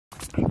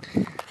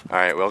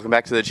Alright, welcome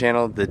back to the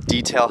channel, the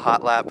Detail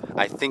Hot Lap.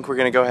 I think we're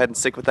going to go ahead and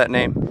stick with that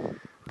name,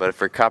 but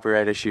for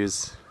copyright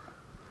issues,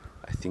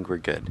 I think we're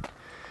good.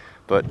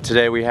 But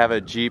today we have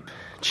a Jeep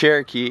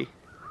Cherokee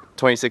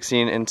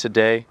 2016, and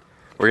today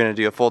we're going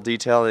to do a full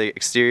detail of the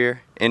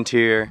exterior,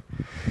 interior,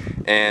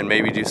 and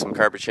maybe do some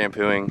carpet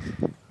shampooing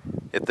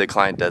if the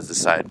client does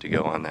decide to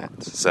go on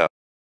that. So,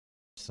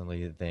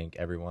 personally thank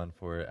everyone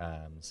for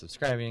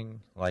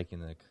subscribing, liking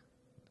the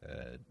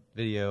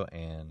video,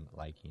 and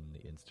liking the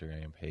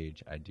Instagram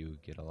page. I do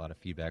get a lot of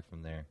feedback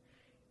from there,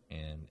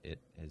 and it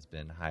has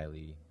been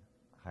highly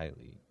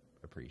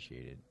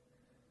appreciated.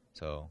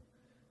 So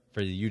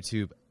for the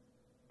YouTube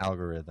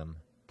algorithm,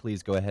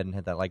 please go ahead and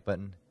hit that like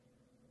button,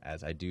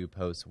 as I do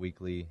post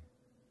weekly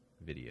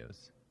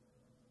videos.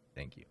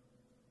 Thank you.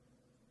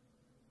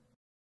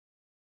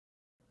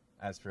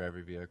 As for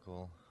every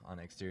vehicle on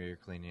exterior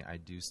cleaning, I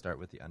do start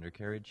with the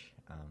undercarriage.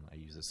 I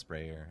use a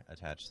sprayer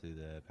attached to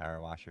the power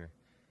washer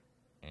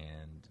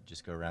and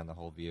just go around the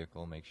whole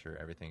vehicle, make sure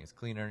everything is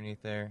clean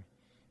underneath there.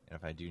 And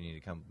if I do need to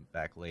come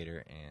back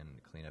later and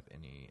clean up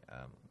any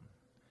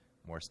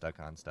more stuck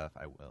on stuff,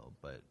 I will.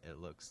 But it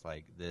looks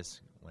like this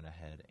went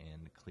ahead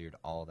and cleared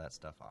all that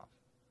stuff off.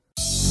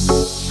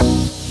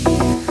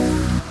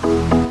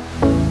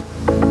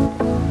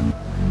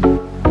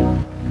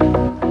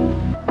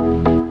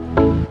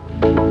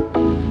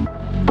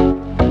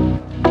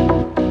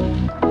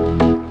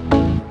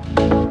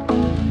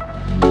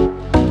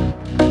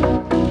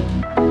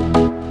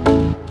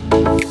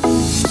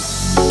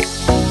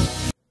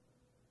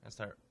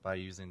 Start by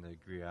using the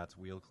GEEKOTO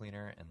wheel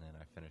cleaner, and then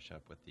I finish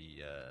up with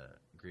the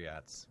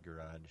GEEKOTO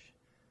garage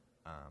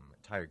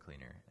tire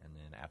cleaner. And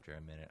then after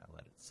a minute, I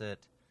let it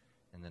sit,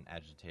 and then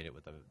agitate it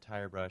with a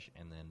tire brush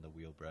and then the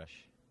wheel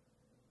brush.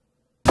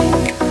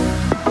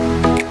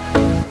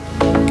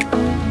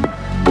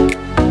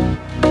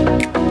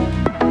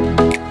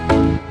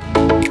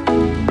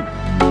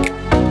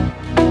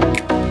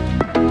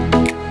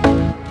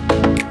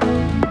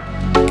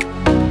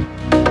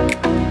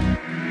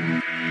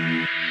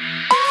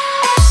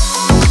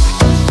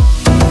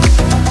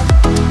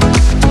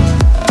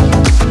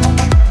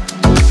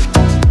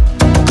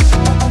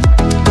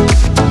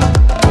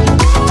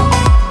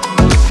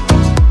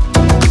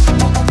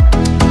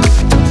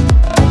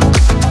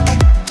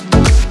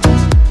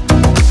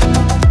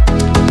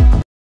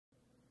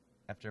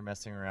 After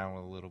messing around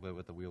with a little bit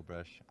with the wheel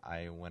brush,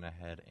 I went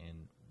ahead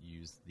and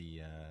used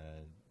the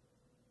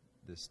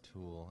this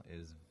tool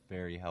is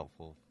very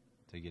helpful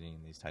to getting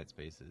in these tight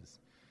spaces.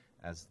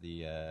 As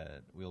the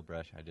wheel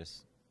brush, I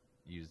just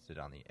used it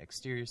on the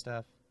exterior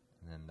stuff,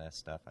 and then that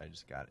stuff I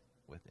just got it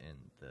within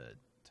the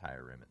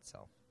tire rim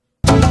itself.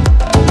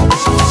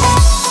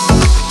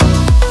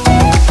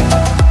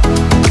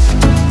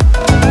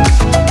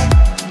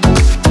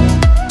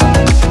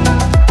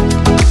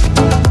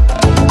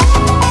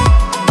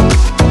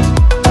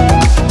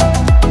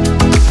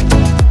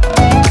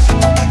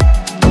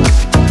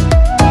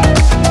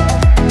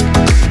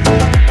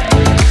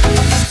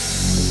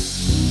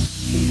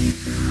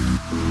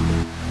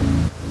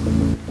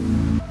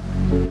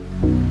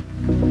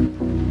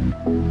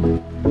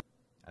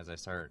 As I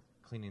start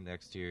cleaning the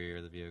exterior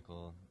of the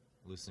vehicle,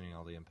 loosening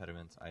all the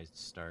impediments, I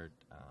start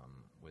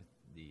with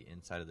the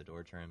inside of the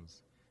door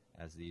trims,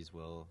 as these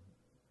will,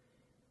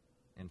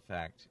 in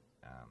fact,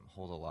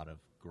 hold a lot of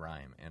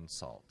grime and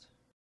salt.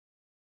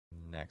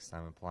 Next,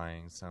 I'm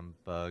applying some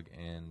bug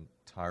and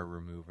tar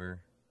remover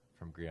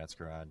from GEEKOTO's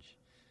garage,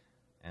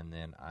 and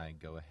then I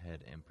go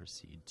ahead and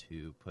proceed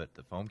to put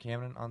the foam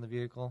cabinet on the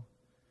vehicle.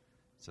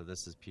 So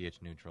this is pH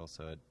neutral,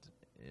 so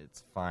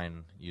it's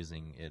fine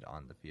using it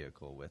on the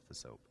vehicle with the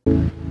soap.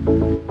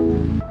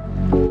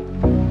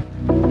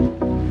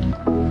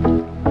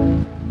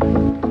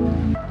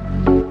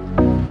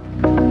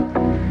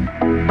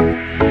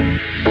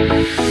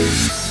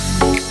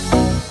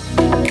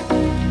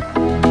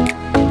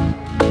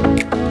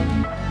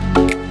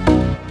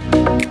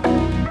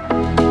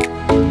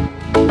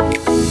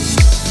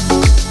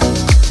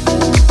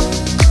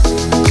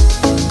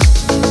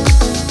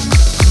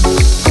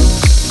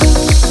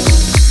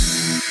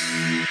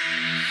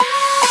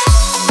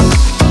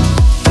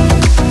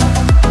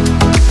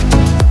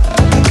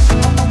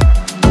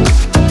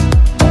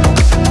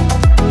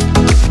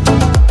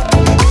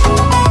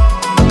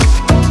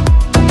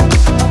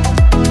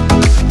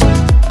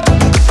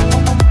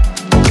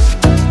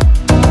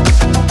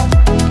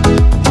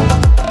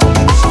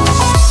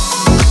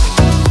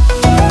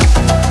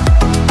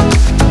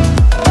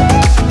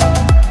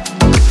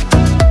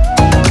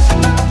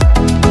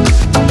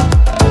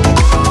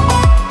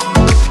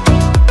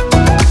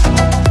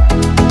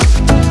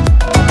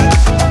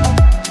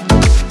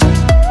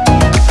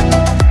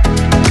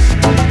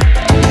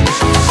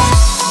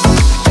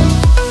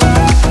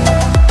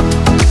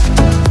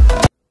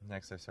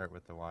 Next, I start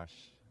with the wash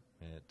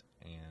it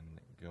and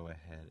go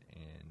ahead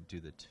and do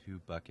the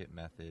 2-bucket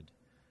method.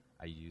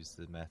 I use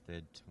the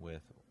method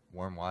with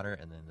warm water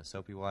and then the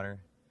soapy water.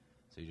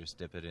 So you just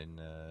dip it in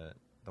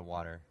the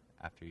water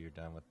after you're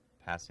done with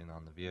passing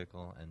on the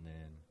vehicle, and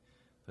then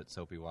put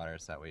soapy water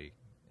so that way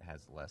it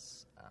has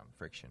less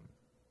friction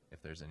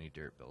if there's any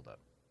dirt buildup.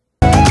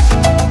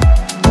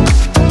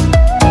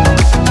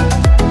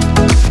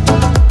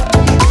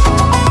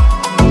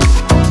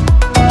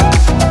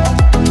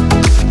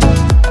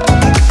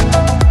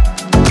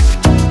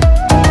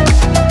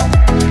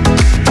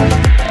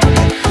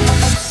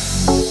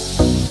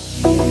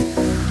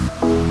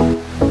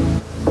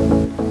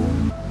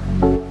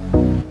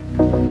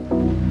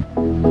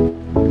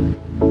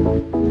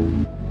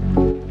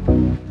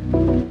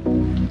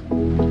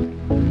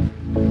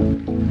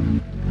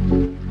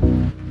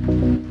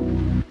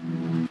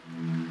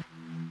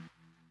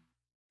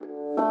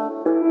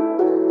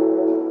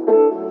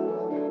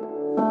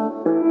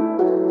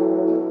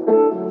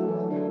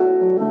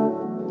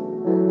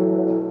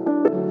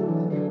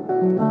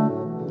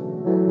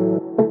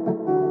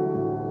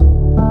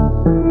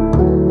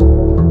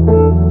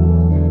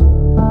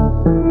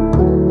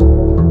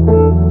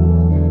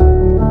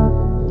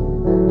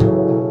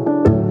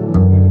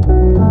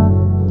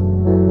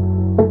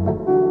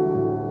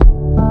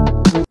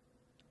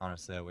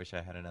 Honestly, I wish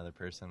I had another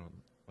person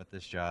with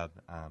this job.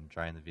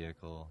 Drying the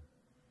vehicle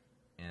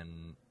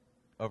in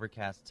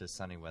overcast to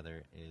sunny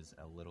weather is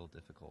a little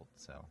difficult,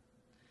 so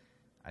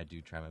I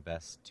do try my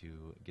best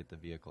to get the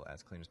vehicle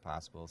as clean as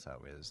possible so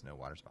that way there's no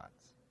water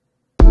spots.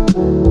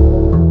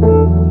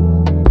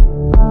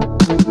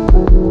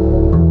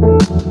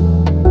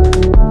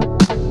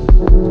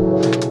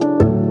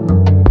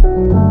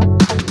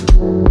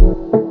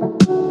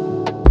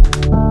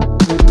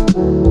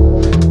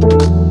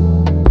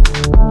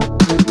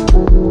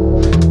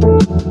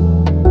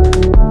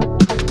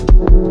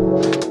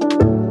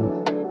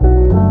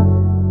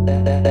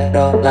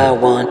 All I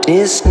want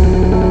is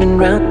spinning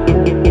round,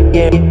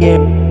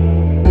 spinning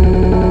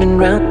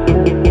round,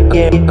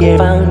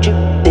 found you,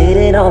 did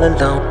it all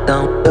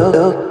alone,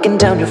 looking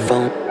down your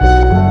phone.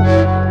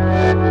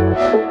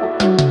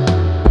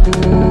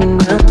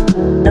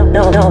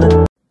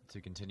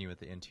 To continue with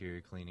the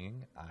interior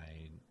cleaning,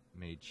 I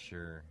made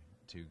sure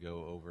to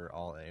go over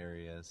all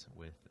areas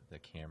with the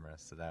camera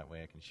so that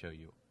way I can show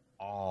you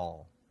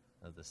all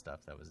of the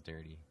stuff that was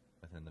dirty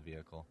within the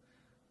vehicle.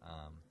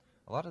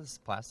 A lot of this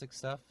plastic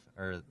stuff,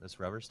 or this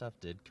rubber stuff,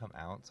 did come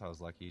out, so I was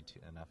lucky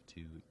enough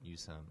to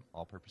use some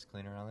all-purpose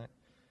cleaner on it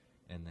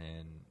and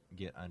then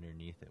get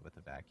underneath it with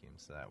a vacuum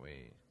so that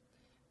way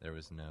there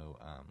was no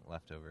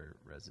leftover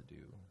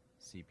residue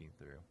seeping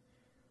through.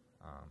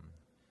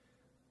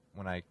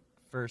 When I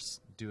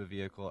first do a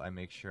vehicle, I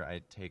make sure I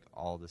take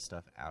all the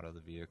stuff out of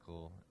the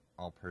vehicle,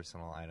 all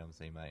personal items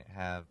they might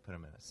have, put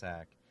them in a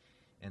sack,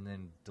 and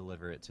then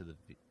deliver it to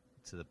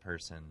the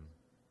person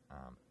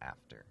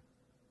after.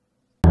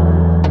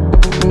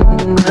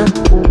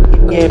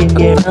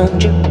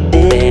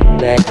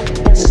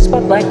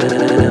 Spotlight,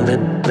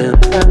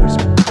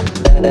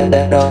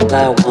 all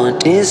I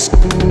want is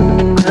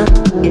found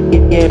you,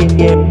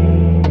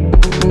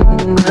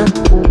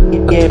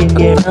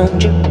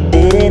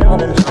 did it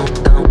all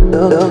alone,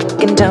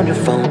 looking down your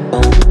phone.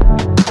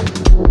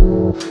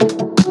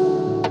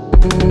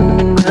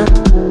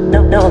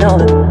 No,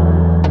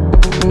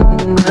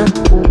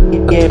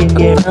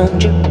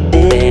 found you,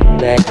 did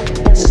that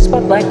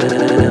spotlight,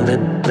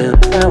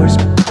 flowers.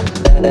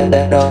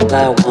 All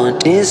I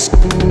want is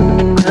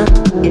found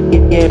you,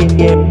 did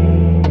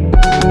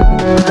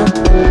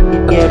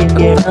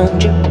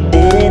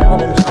it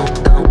all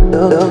alone,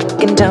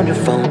 looking down your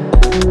phone.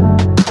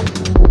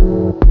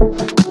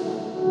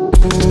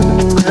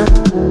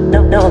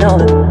 No,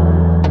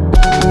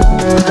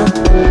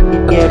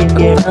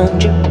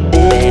 found you,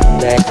 did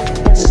that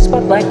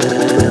spotlight,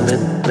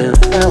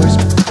 flowers.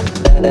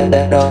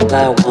 All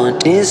I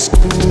want is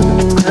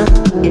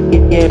found you,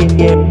 did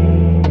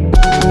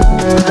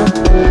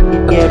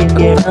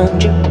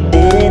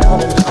it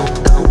all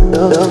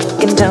alone,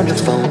 looking down your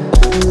phone.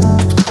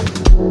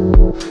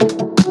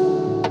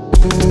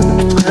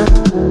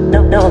 No,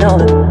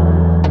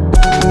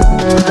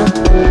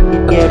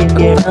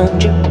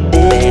 found you,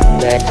 did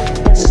that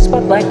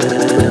spotlight,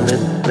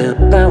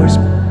 flowers.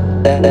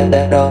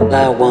 All I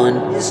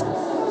want is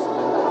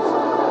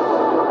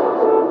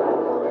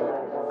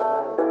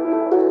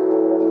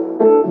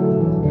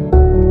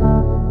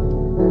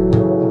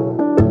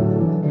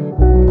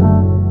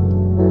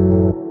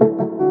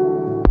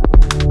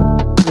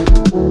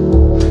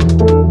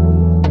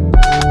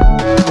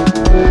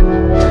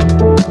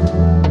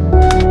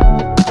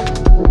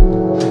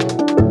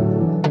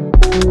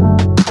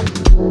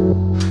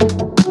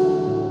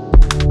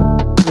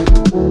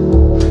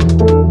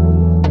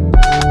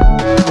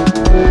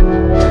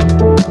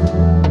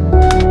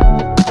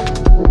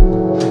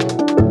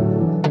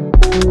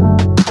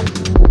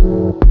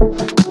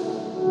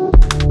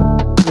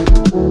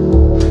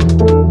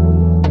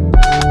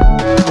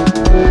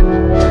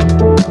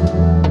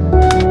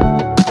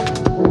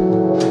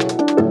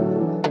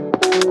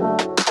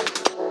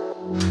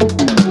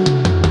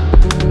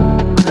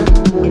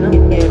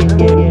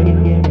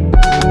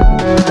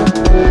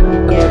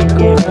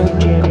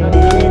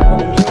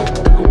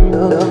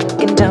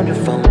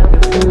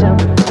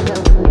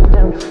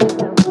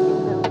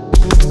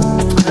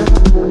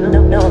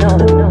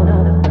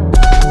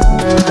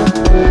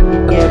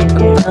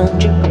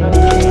found you.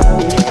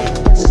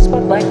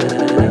 Spotlight,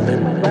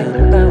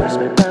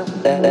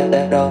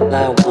 that all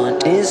I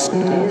want is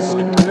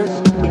looking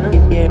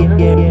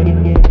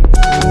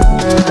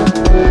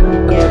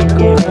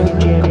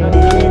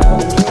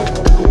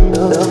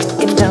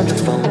down your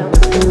phone.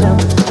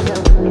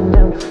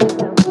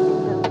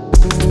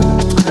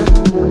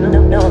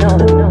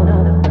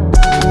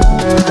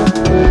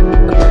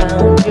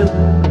 Found you.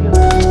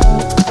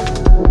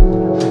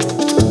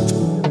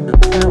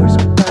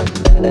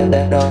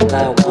 That all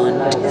I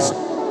want is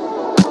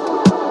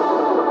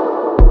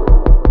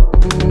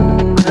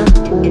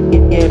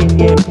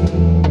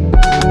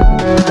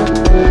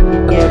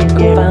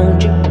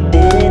found you,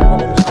 did it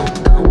all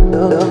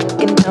alone.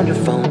 Looking down your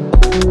phone.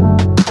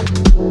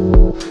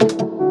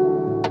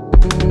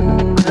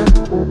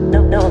 No.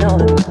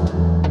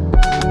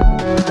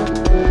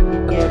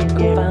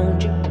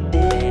 Found you,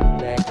 did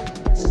it.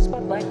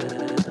 Spotlight,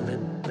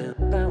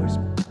 flowers.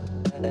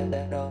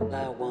 That all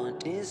I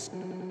want is.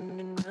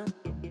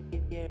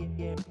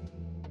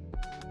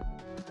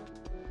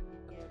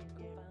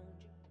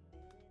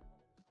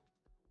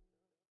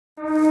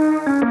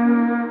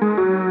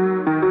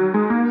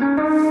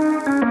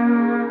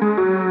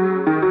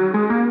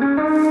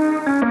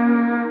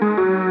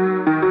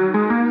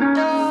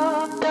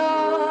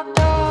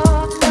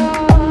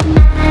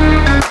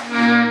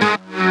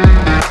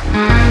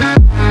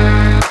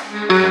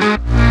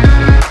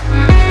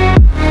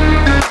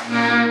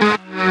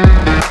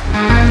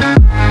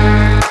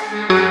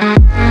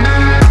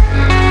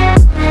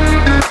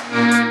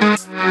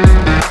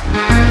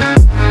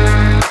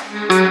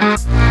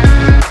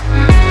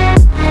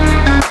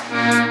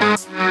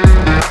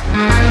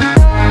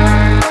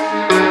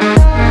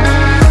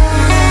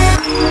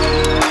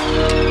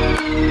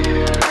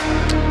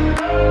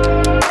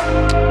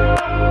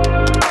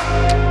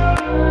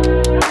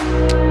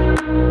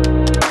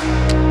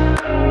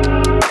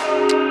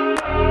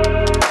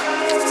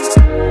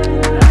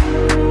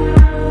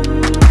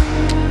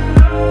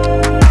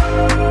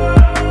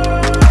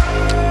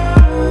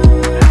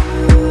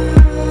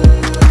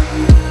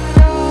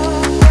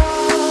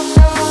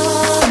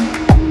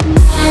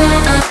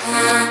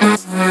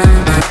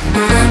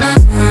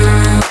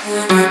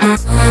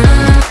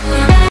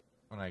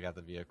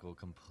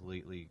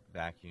 Completely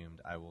vacuumed,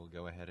 I will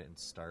go ahead and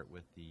start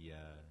with the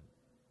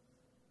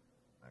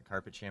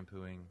carpet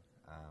shampooing.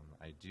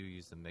 I do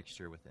use the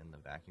mixture within the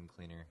vacuum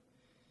cleaner.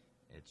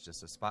 It's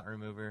just a spot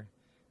remover,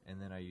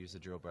 and then I use a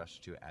drill brush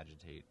to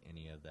agitate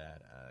any of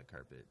that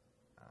carpet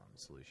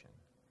solution.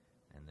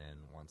 And then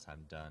once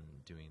I'm done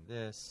doing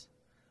this,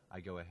 I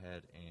go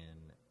ahead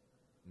and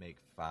make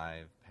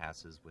 5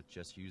 passes with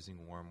just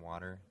using warm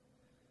water.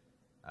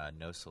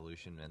 No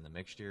solution in the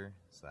mixture,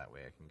 so that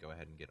way I can go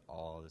ahead and get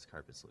all this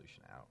carpet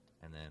solution out.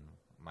 And then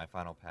my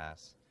final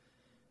pass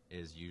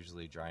is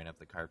usually drying up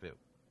the carpet,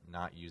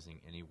 not using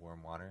any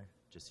warm water,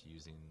 just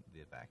using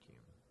the vacuum.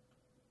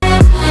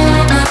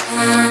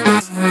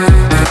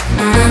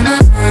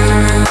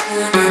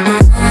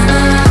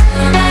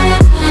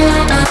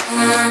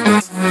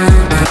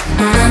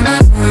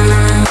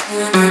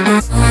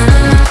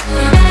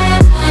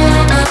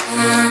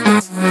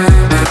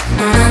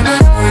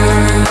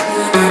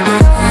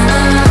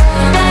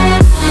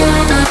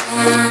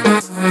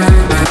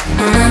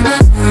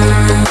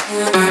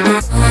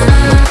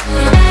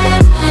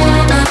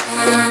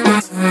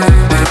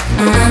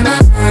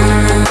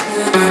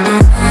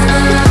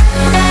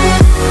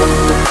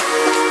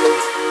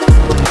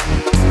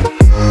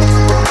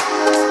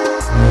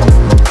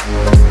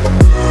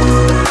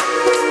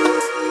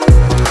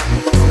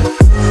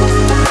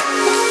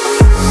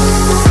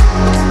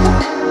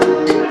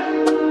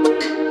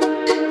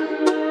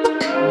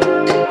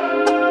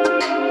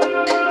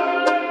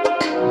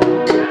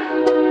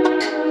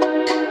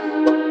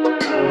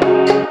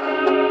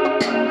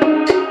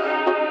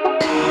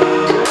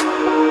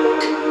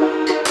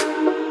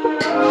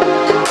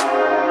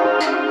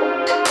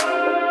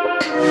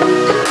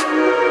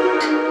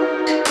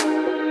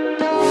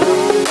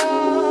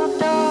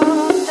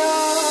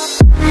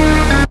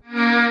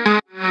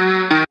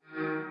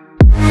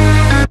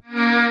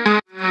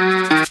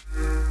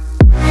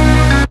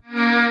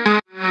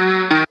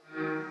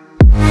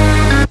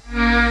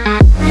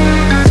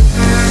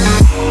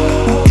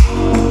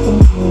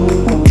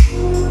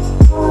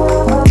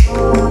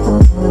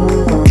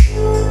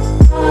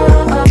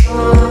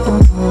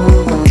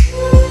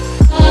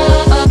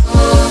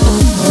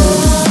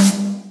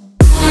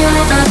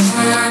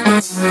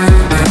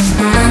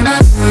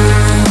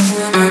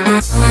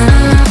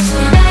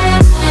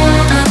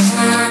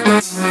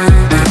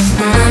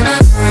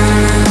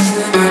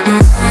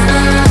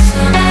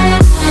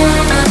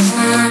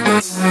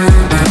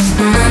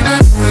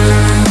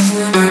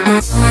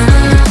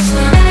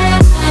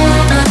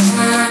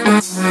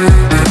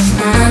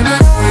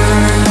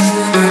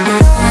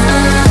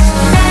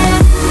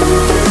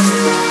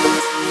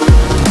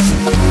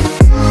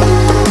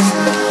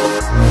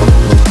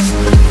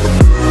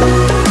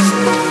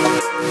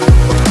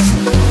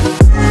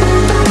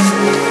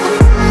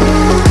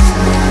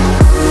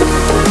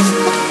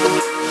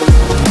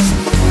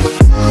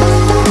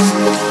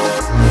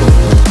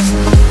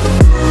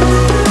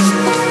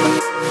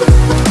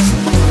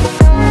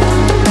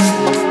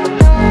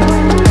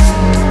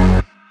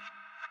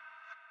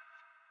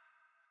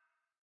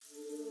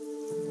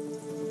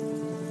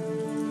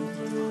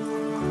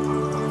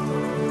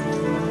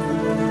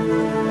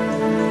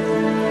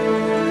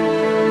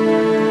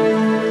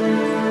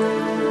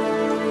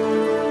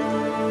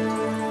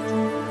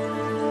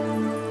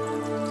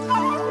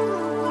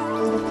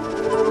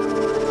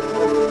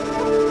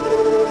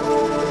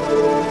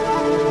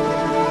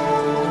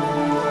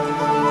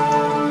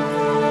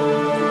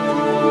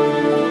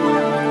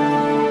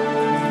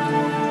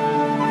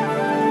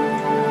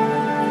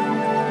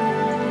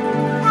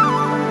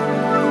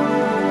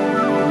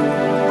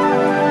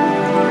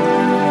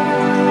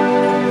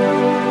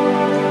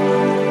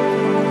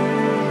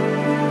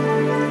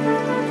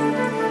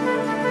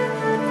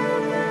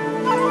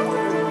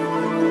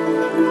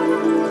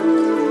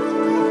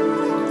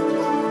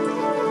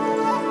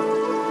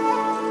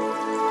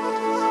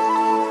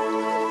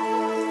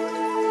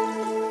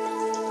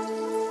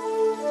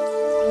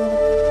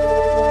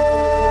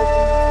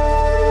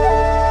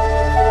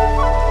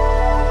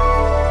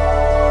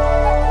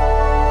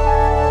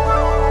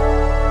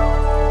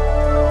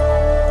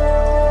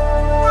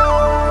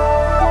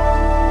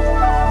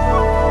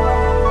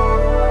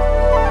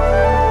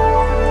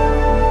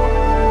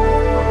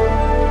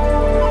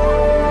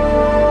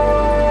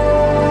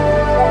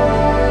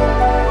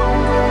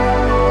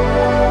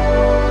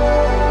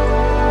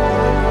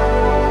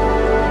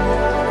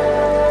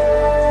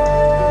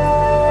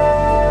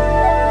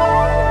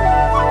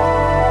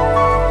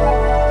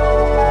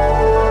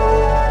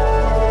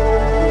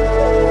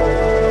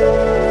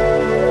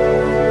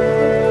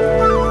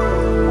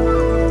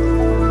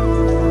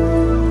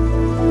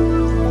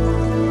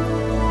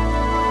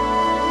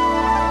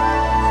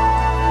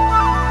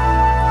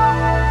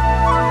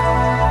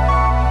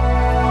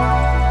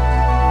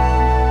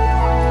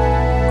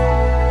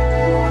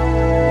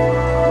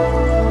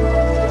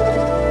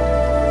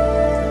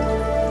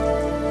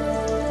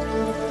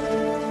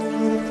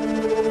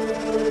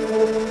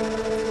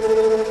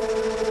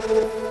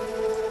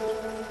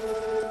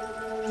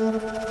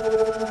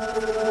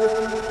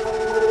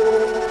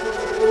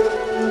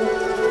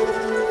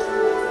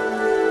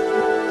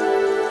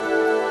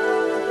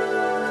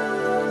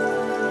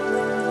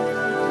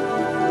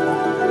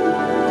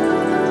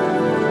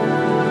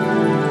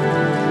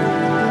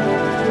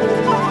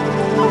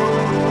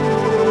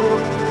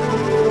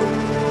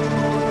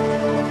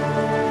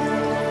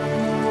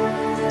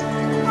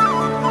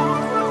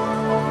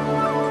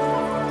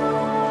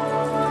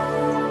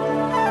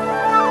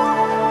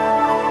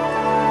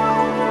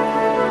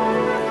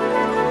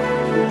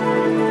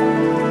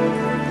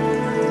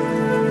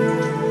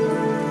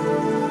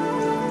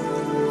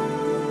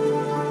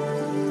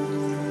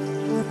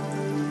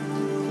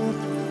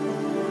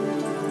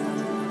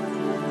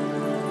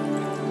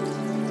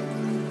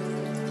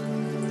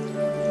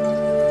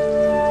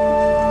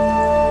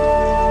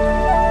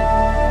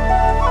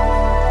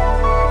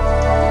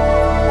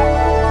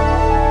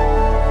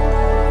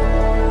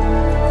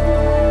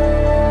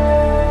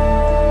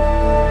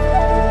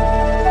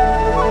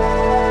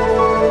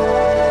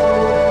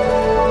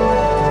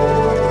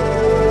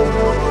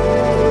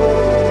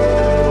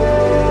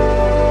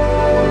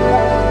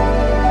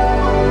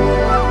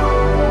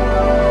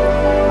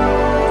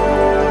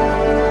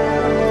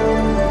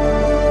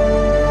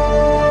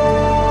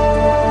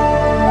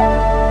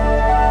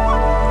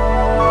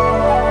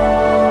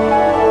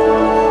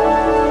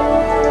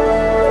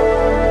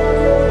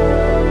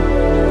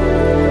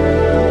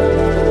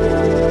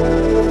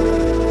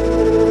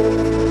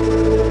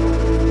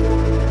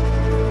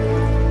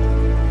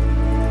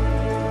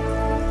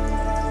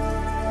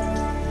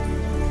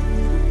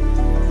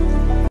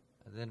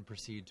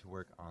 proceed to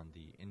work on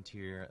the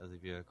interior of the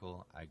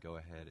vehicle, I go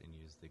ahead and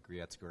use the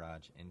Griot's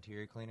Garage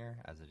interior cleaner,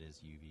 as it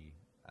is UV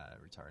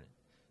retardant.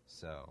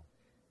 So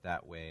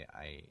that way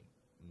I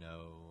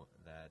know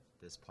that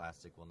this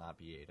plastic will not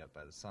be ate up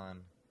by the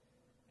sun,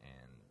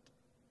 and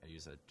I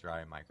use a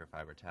dry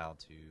microfiber towel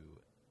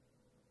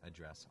to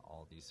address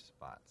all these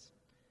spots.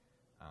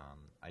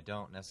 I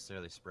don't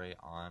necessarily spray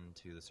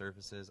onto the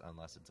surfaces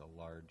unless it's a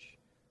large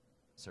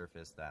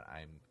surface that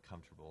I'm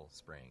comfortable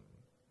spraying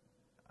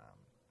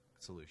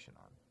solution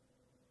on.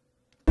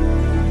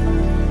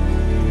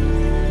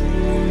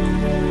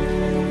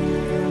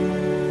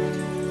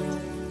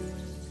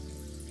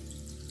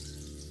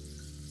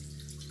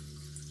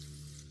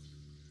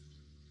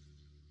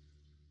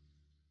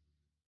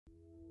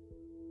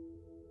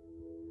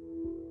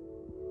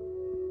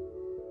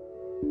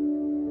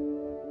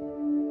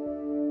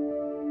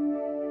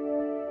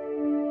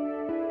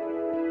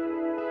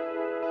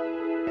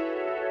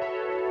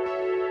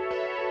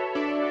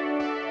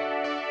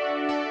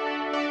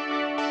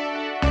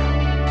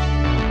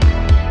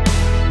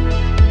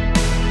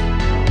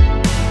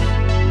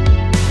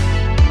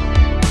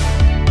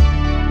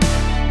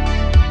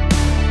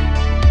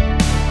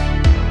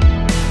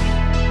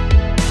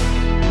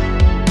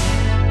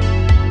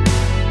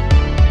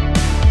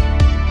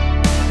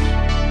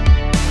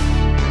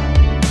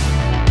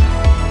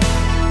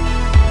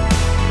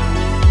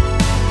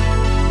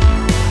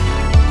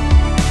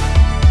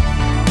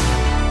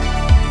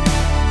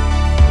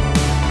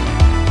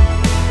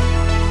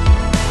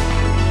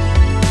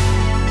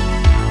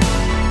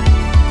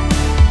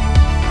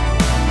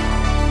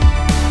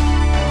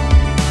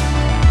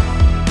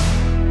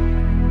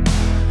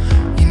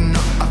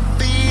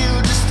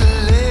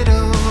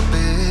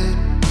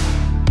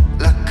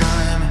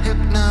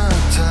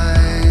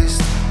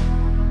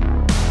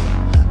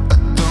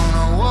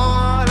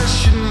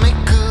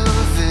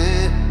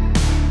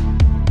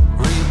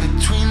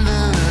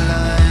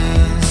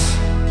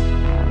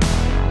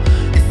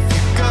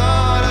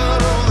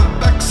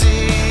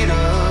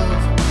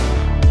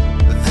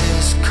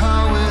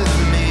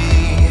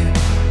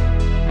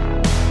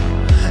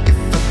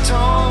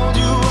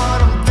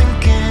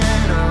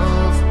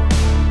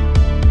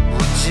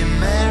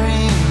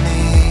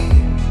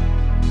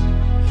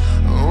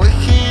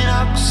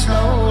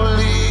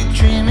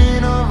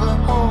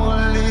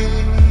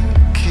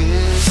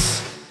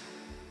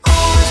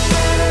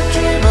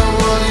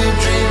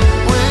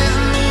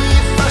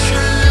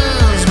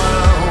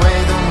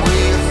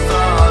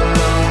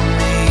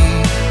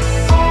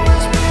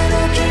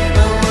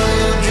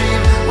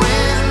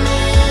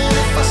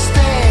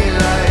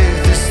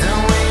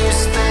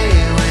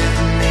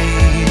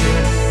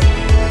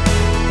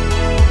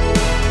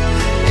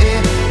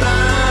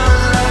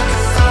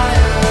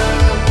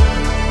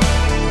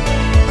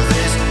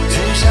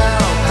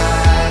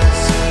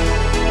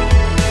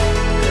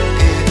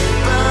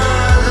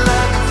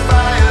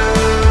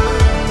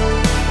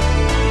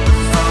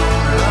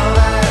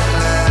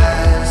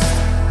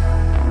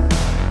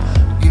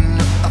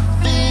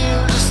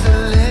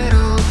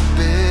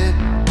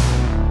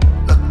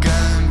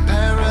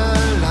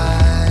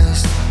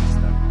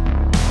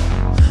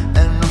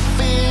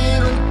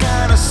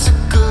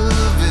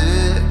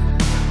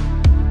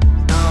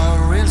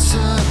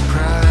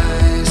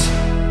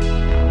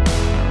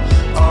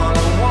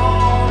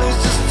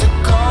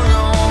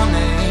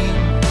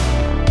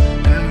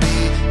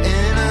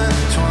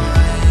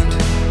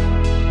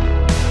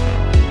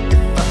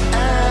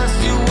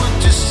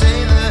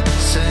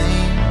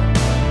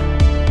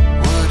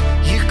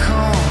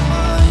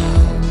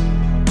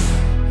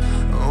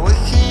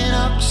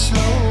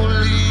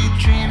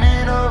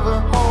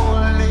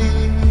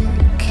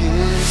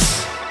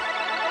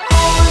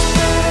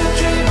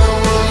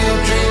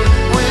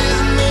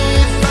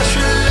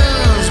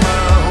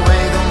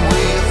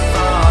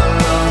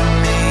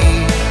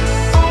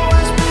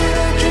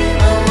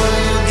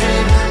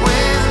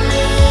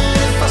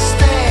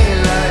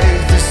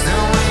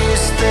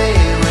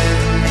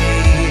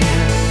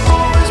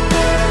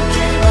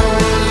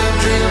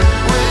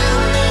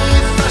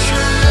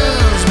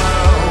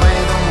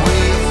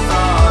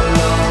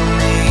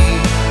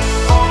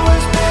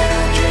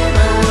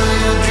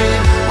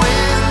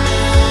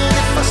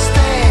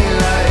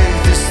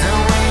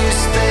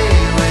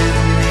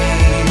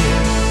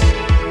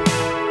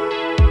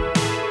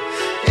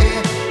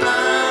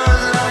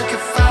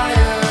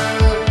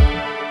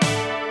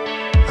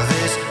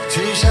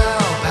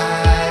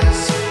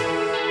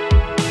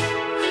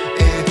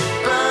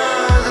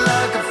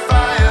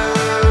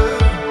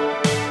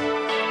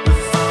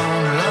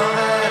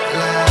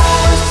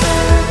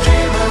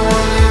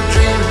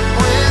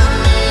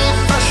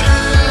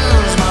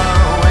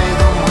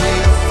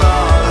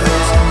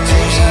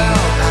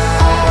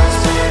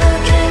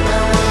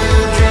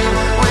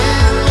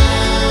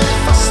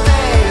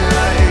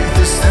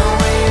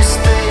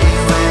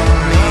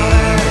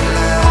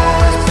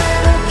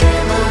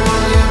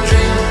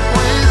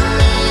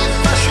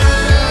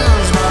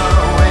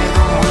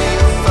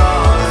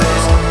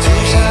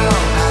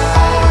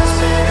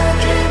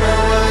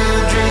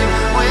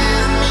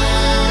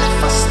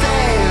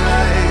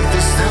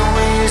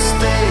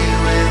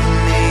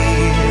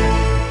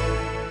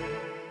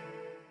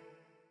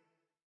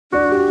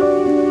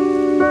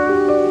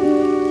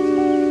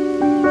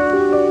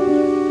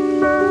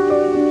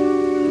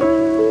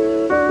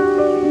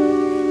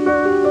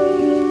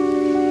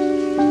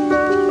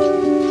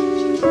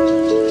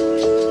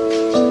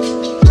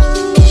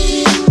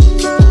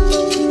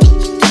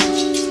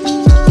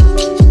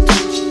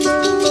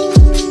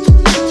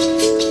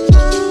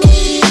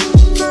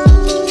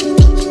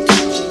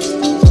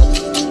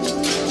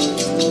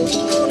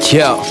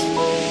 Yeah.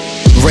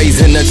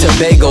 Raising the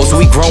Tobagos,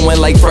 we growing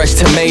like fresh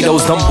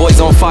tomatoes. Them boys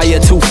on fire,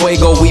 too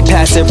fuego. We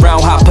pass it round,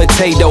 hot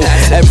potato.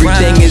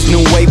 Everything is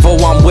nuevo.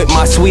 I'm with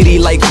my sweetie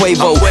like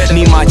Quavo.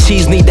 Need my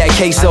cheese, need that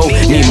queso.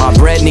 Need my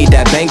bread, need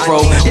that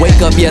bankroll. Wake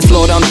up, yes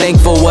Lord, I'm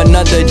thankful.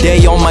 Another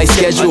day on my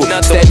schedule.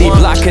 Steady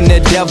blocking the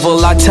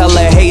devil. I tell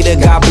a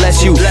hater, God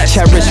bless you.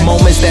 Cherish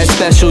moments that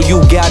special. You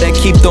gotta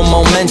keep the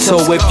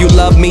memento. If you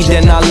love me,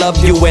 then I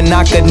love you, and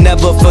I could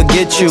never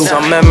forget you.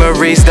 Some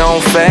memories don't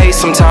fade.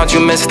 Sometimes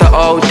you miss the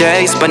old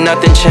days, but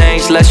nothing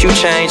change less you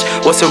change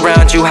what's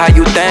around you, how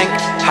you think,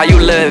 how you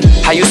live,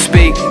 how you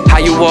speak, how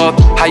you walk,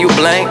 how you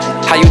blink,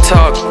 how you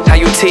talk, how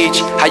you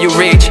teach, how you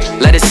reach,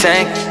 let it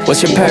sink.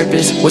 What's your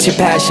purpose? What's your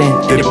passion?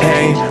 Did it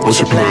pain? What's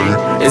your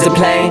plan? Is it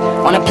plane?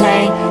 On a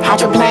plane? How'd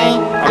you plane?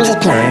 I'm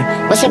just playing.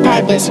 What's your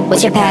purpose?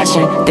 What's your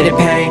passion? Did it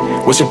pain?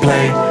 What's your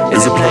plan?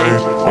 Is it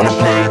plane? On a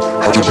plane?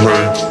 How'd you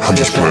plane? I'm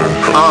just playing.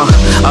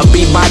 A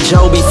beat by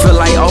Joby, feel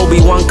like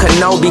Obi-Wan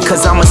Kenobi,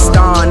 cause I'm a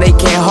star and they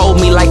can't hold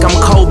me like I'm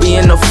Kobe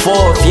in the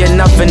fourth. Yeah,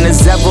 nothing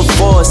is ever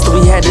forced.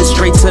 We headed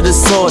straight to the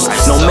source.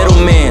 No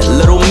middleman,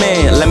 little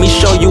man. Let me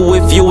show you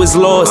if you was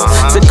lost.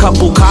 It's a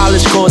couple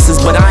college courses,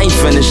 but I ain't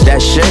finished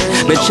that shit.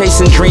 Been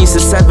chasing dreams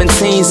since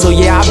 17, so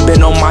yeah, I've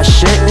been on my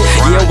shit.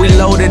 Yeah, we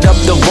loaded up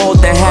the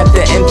vault and had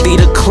to empty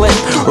the clip.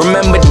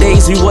 Remember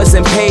days we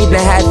wasn't paid and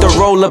had to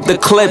roll up the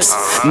clips.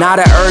 Now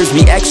the herbs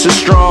be extra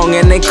strong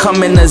and they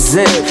come in a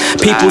zip.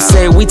 People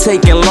say we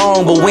taking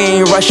long, but we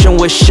ain't rushing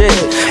with shit.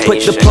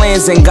 Put the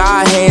plans in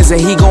God's hands and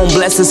he gon'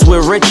 bless us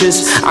with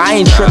riches. I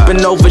ain't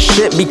tripping over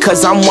shit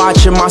because I'm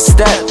watching my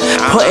step.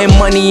 Putting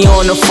money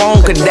on the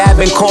phone, could dab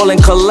and call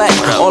and collect.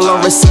 All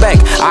on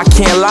respect, I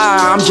can't lie,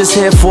 I'm just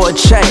here for a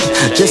check.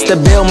 Just to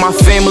build my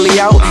family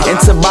out and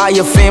to buy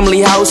a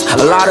family house.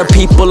 A lot of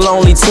people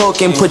only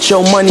talking, put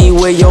your money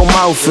where your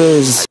mouth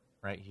is.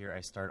 Right here I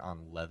start on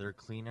leather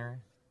cleaner.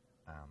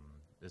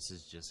 This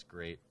is just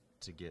great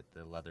to get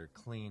the leather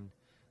clean.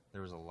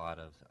 There was a lot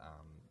of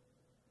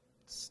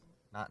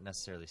not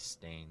necessarily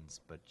stains,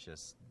 but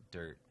just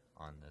dirt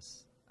on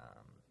this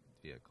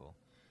vehicle.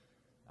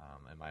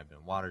 It might have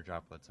been water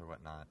droplets or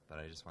whatnot, but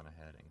I just went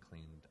ahead and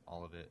cleaned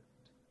all of it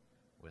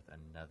with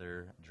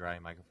another dry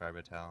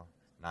microfiber towel,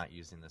 not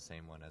using the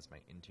same one as my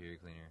interior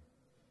cleaner.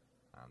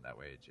 That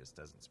way it just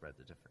doesn't spread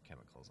the different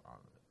chemicals on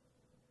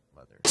the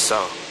leather.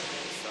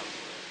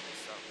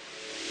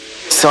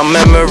 Some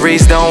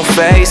memories don't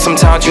fade.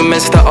 Sometimes you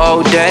miss the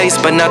old days,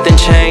 but nothing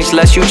changed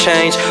less you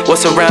change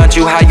what's around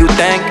you, how you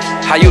think,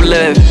 how you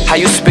live, how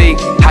you speak,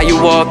 how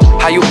you walk,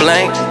 how you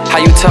blink, how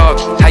you talk,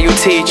 how you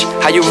teach,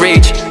 how you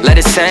reach, let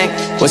it sink.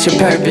 What's your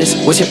purpose?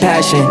 What's your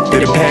passion?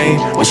 Did it pain?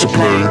 What's your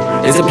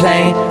plan? Is it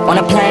plane? On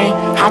a plane?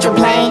 How'd you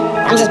plane?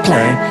 I'm just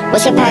playing.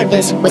 What's your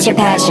purpose? What's your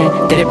passion?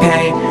 Did it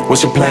pain?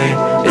 What's your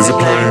plan? Is it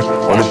plane?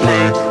 On a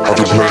plane? How'd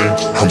you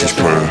plane? I'm just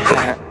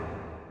playing.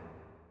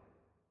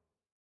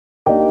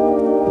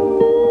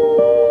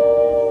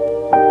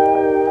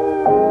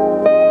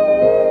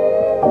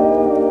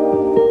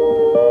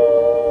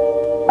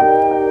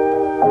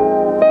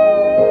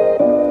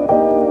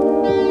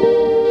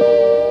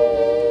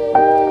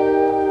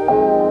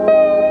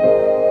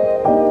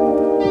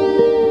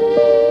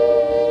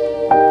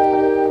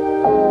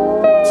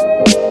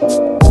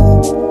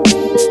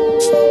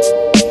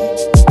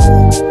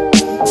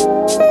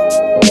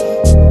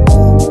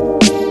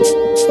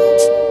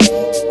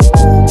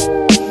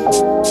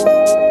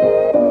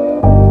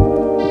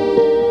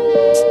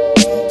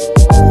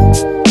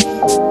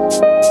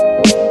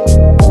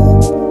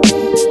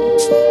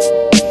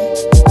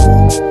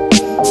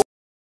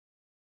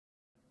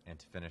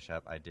 Finish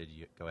up, I did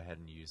go ahead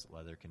and use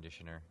leather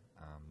conditioner.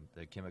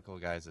 The chemical,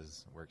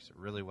 guys, works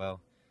really well.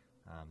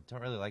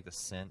 Don't really like the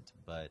scent,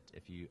 but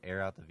if you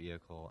air out the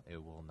vehicle, it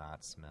will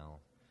not smell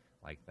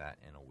like that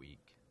in a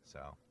week. So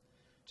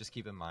just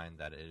keep in mind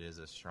that it is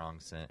a strong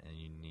scent and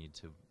you need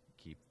to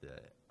keep the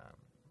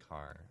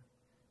car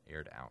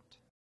aired out.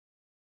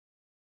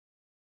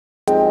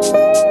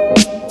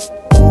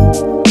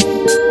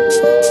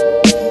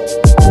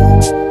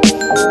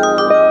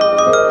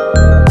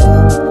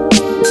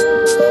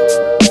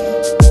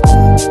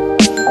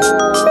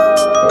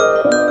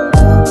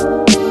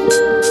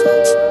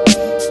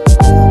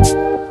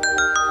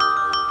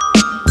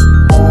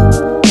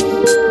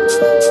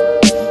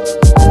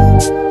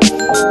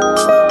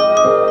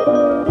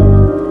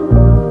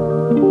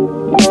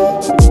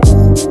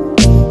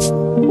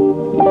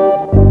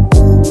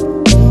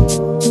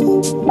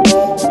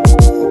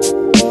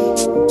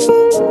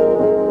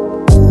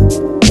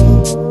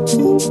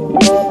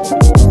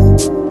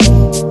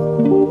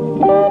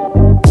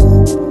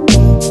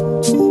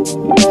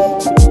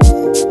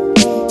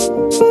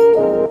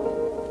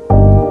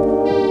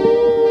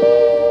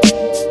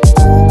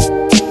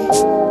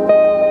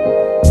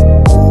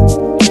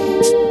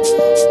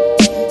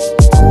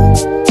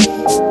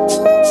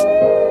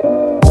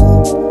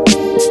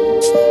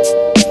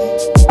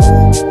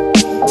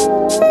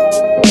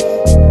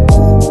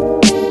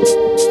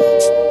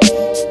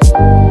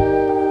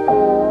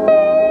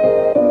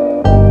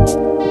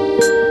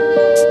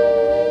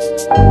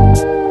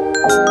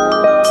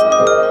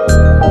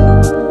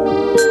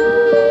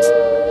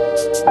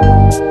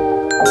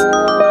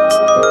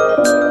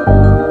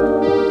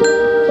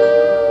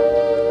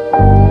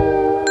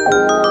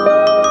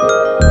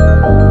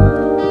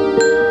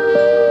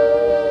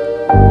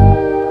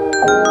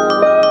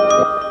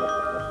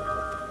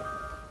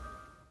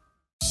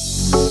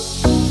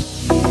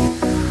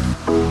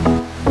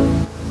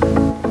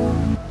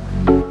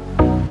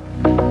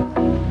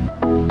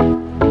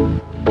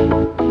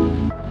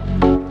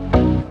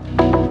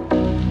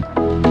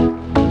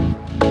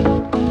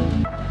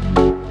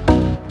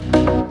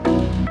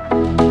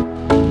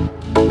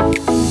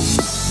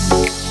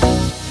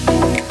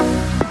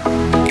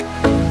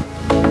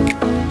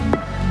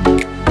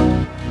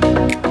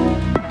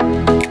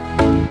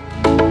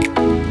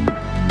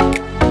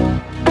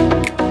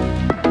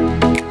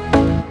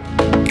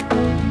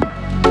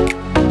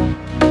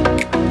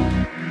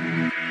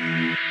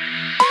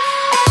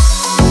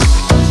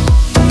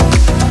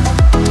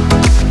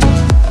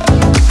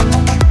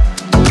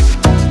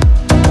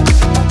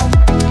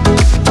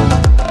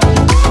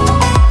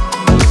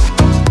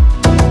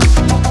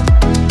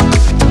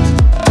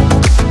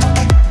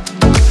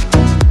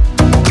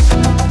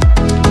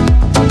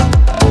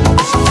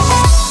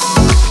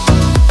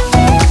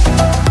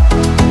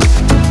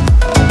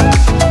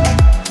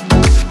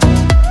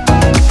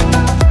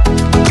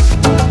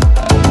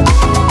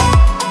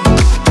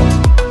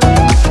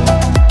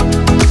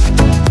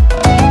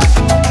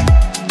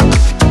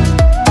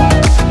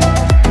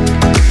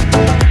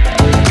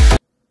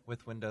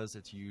 windows,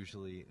 it's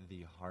usually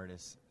the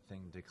hardest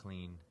thing to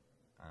clean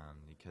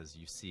because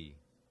you see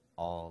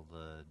all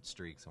the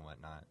streaks and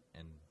whatnot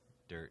and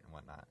dirt and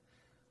whatnot.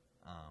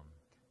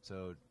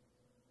 So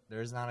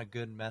there's not a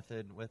good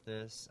method with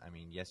this. I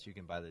mean, yes, you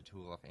can buy the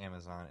tool off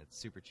Amazon. It's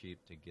super cheap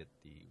to get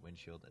the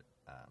windshield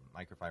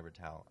microfiber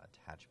towel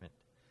attachment.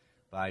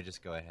 But I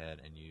just go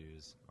ahead and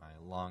use my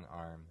long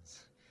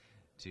arms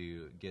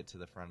to get to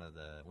the front of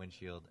the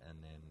windshield and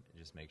then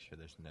just make sure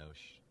there's no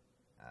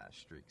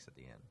streaks at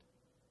the end.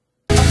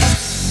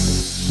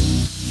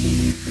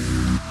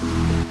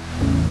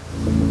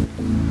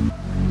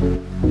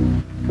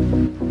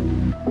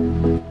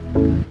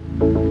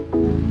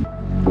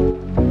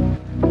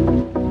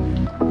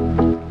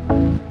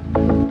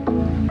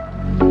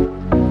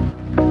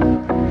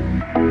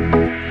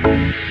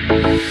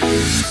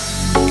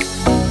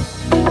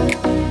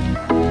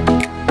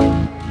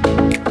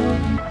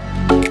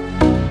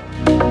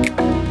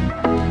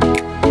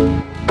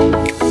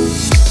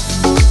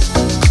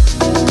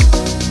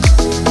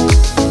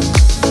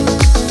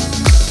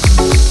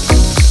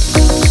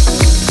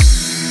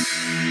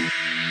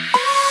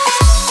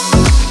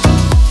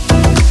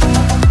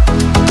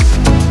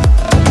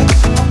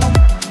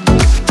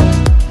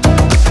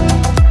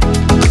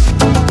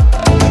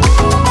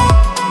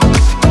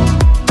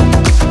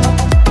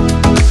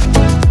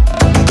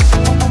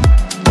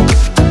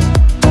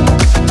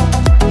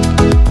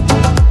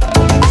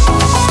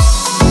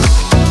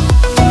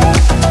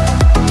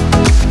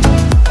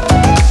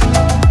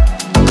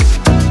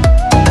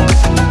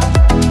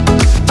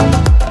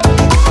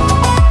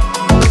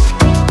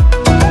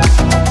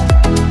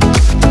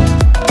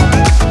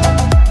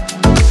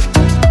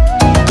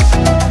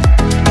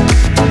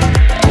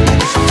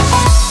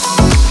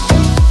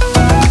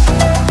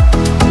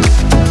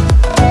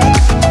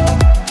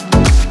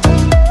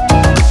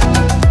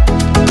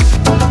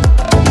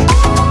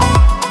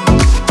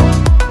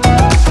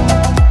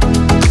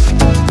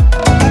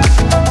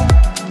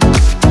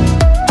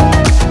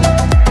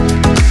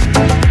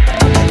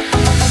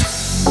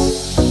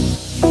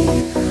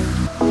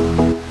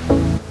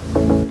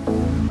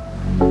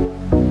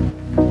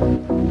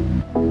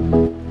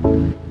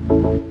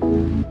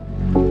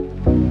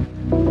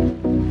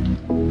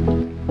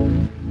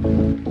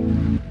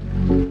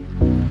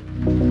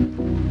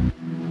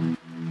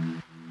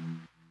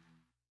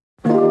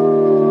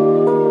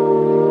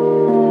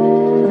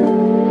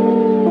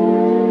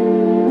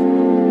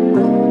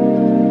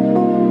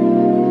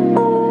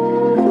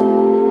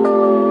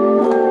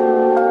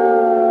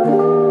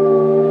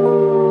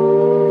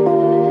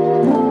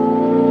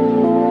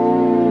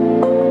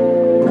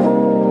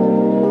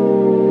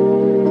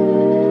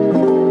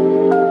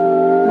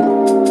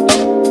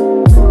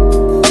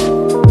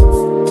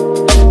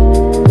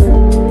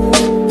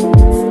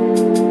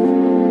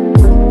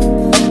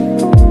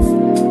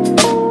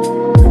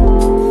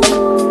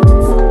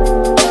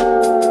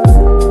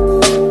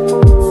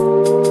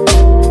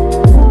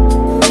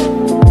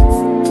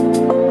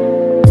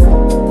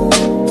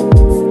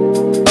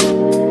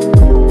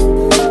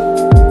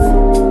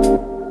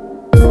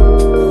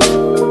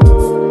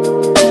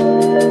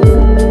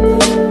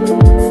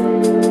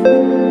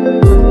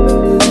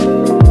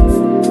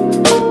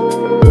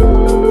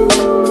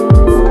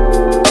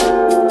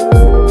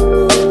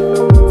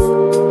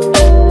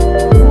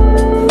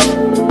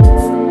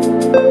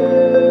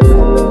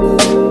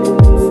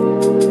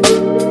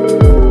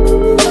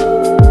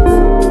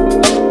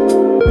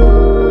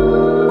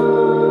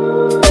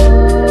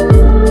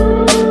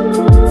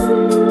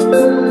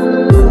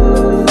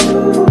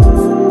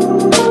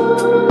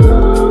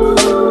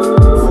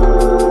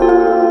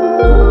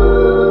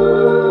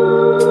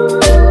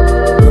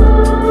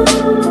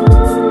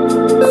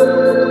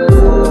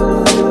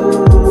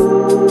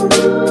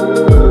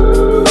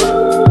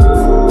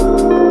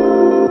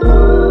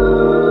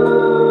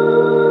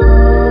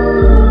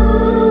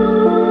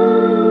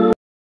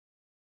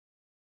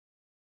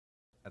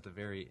 At the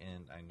very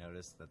end, I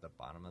noticed that the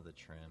bottom of the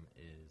trim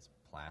is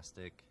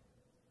plastic,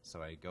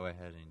 so I go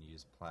ahead and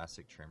use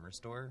Plastic Trim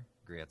Restore,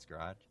 Griet's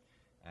Garage,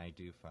 and I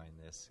do find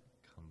this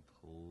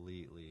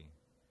completely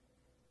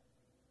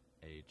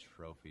a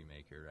trophy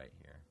maker right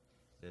here.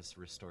 This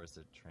restores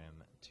the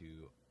trim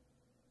to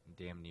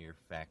damn near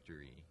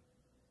factory,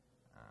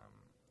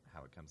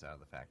 how it comes out of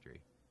the factory.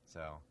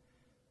 So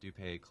do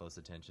pay close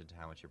attention to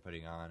how much you're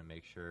putting on and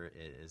make sure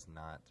it is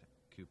not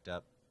cooped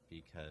up,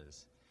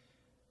 because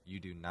you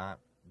do not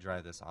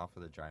dry this off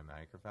with a dry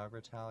microfiber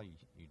towel. You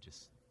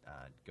just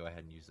go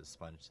ahead and use the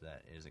sponge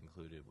that is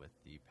included with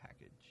the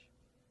package.